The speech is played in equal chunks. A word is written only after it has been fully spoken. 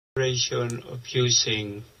demonstration of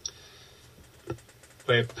using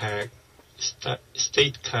Webpack,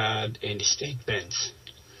 StateCAD, and StateBench.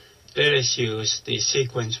 Let us use the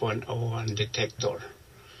Sequence 101 detector.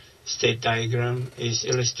 State diagram is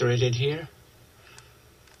illustrated here.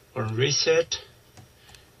 On reset,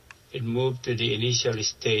 it moved to the initial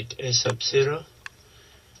state S of 0.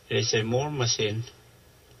 There is a more machine.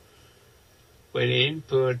 When the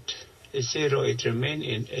input is 0, it remains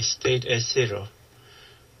in a state S0.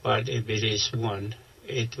 But if it is 1,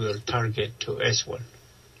 it will target to S1.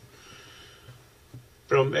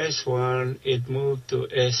 From S1, it moved to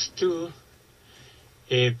S2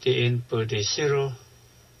 if the input is 0.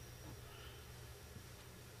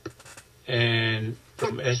 And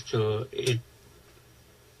from S2, it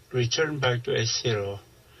returned back to S0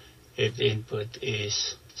 if the input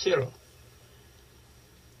is 0.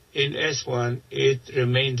 In S1, it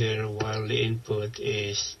remained there while the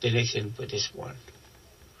next input is 1.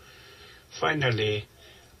 Finally,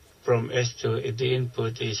 from S2, if the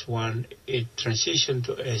input is 1, it transitioned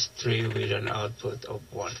to S3 with an output of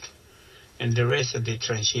 1. And the rest of the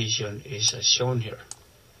transition is as shown here.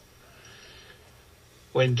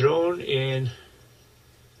 When drawn in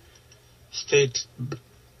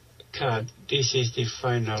StateCAD, this is the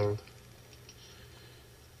final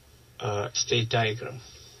state diagram,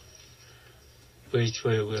 which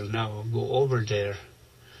we will now go over there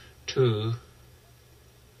to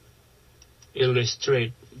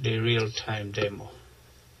illustrate the real-time demo.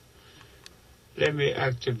 Let me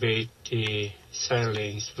activate the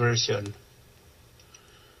Xilinx version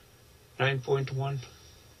 9.1.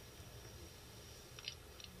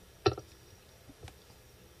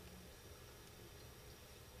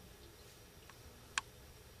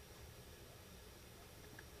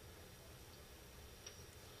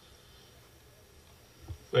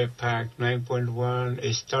 Webpack 9.1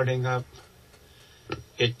 is starting up.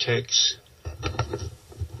 It takes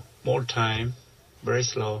more time, very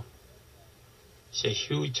slow. It's a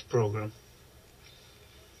huge program.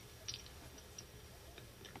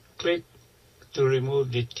 Click to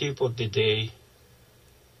remove the tip of the day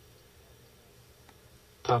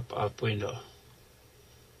pop-up window.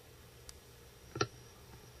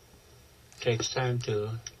 Takes time to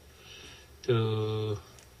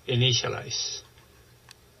initialize.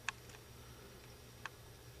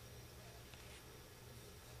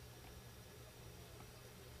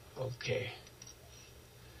 Okay.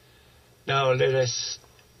 Now let us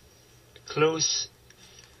close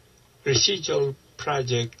residual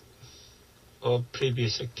project of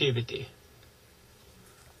previous activity.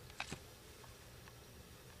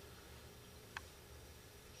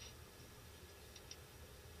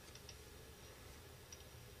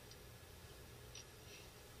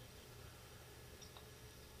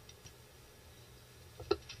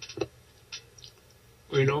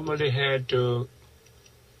 We normally had to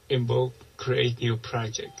invoke create new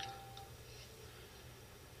project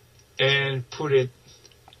and put it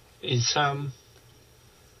in some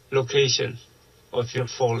location of your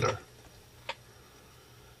folder.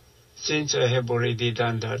 Since I have already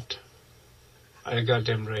done that, I got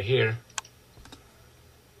them right here.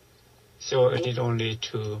 So I need only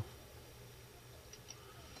to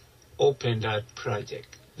open that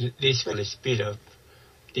project. This will speed up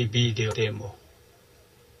the video demo.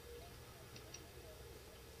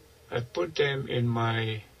 I put them in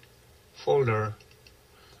my folder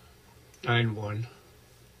 9.1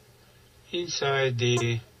 inside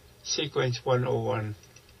the Sequence 101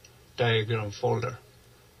 diagram folder.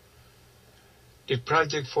 The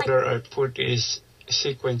project folder I put is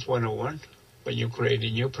Sequence 101 when you create a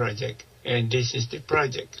new project, and this is the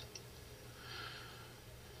project.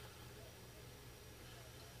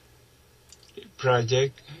 The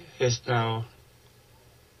project has now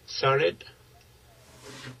started.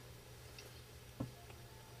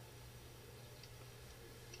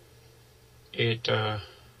 It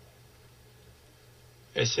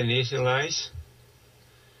is initialized,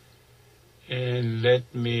 and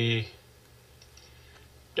let me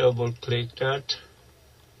double click that.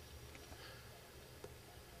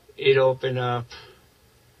 It opened up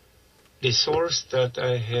the source that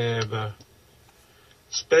I have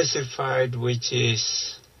specified, which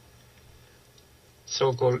is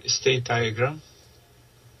so-called state diagram.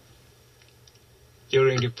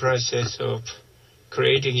 During the process of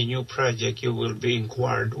creating a new project, you will be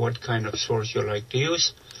inquired what kind of source you like to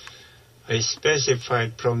use. I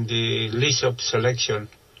specified from the list of selection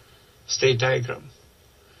state diagram.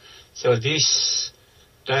 So this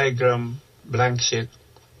diagram blank sheet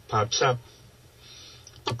pops up.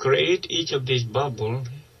 To create each of these bubbles,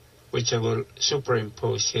 which I will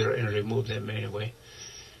superimpose here and remove them anyway,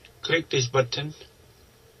 click this button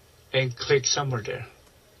and click somewhere there.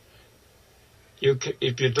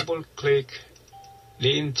 If you double click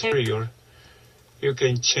the interior, you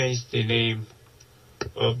can change the name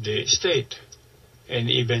of the state and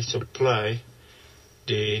even supply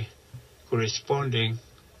the corresponding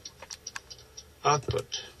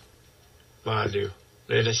output value.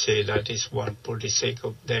 Let us say that is 1 for the sake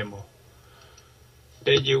of demo.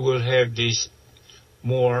 Then you will have this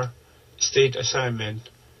more state assignment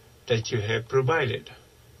that you have provided.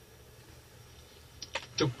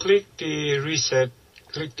 To click the reset,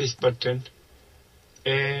 click this button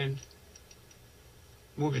and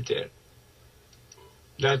move it there.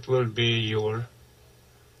 That will be your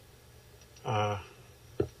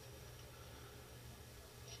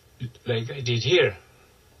like I did here.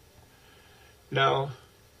 Now,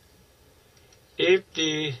 and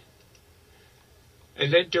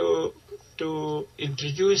then to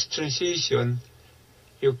introduce transition,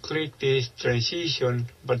 you click this transition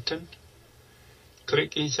button,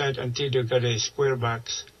 click inside until you got a square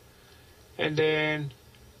box, and then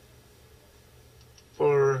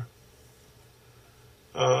for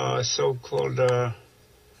so-called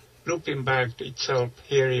looping back itself,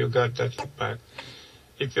 here you got that loop back.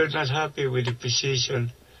 If you're not happy with the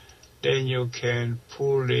precision, then you can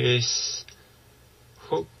pull this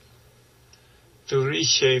hook to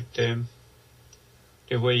reshape them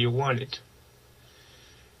the way you want it.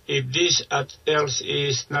 If this else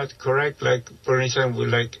is not correct, like for example,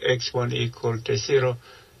 like x1 equal to 0,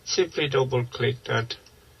 simply double click that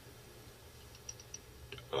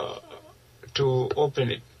to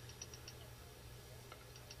open it,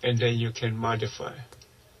 and then you can modify.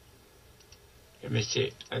 Let me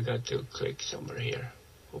see, I got to click somewhere here.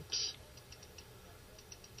 Oops.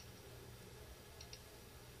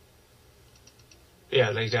 Yeah,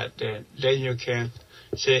 like that. Then you can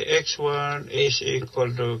say x1 is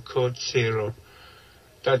equal to code 0.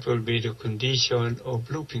 That will be the condition of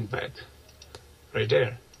looping back, right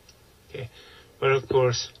there. Okay. But of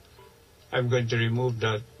course, I'm going to remove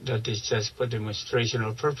that. That is just for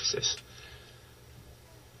demonstrational purposes.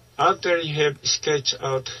 After you have sketched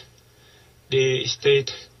out the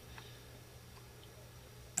state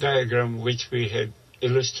diagram which we had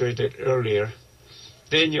illustrated earlier,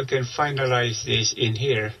 then you can finalize this in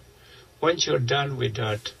here. Once you're done with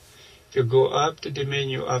that, you go up to the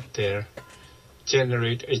menu up there,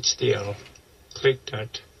 generate HDL, click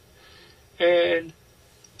that, and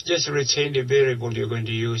just retain the variable you're going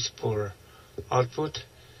to use for output,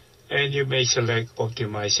 and you may select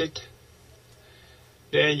optimize it.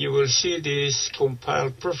 Then you will see this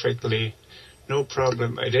compiled perfectly, no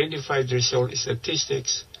problem. Identify the result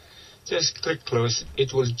statistics. Just click close.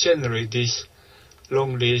 It will generate this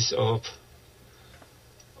long list of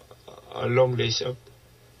HDL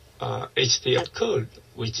code,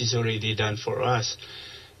 which is already done for us.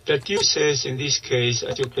 That uses, in this case,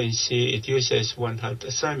 as you can see, it uses 1/2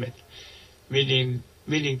 assignment,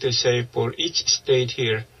 meaning to say for each state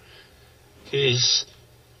here is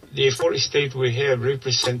the 4 states we have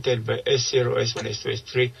represented by S0, S1, S2,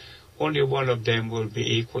 S3. Only one of them will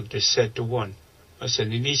be equal to set to 1 as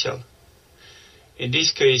an initial. In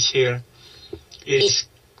this case here, it is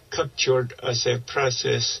captured as a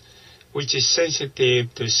process which is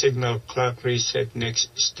sensitive to signal clock reset next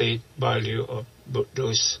state value of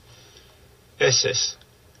those S's.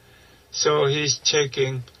 So he's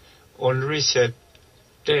checking on reset,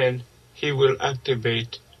 then he will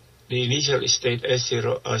activate the initial state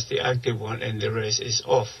S0 as the active one and the rest is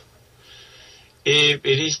off. If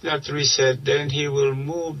it is not reset, then he will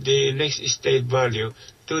move the next state value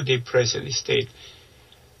to the present state.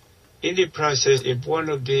 In the process, if one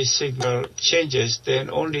of these signal changes, then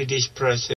only this process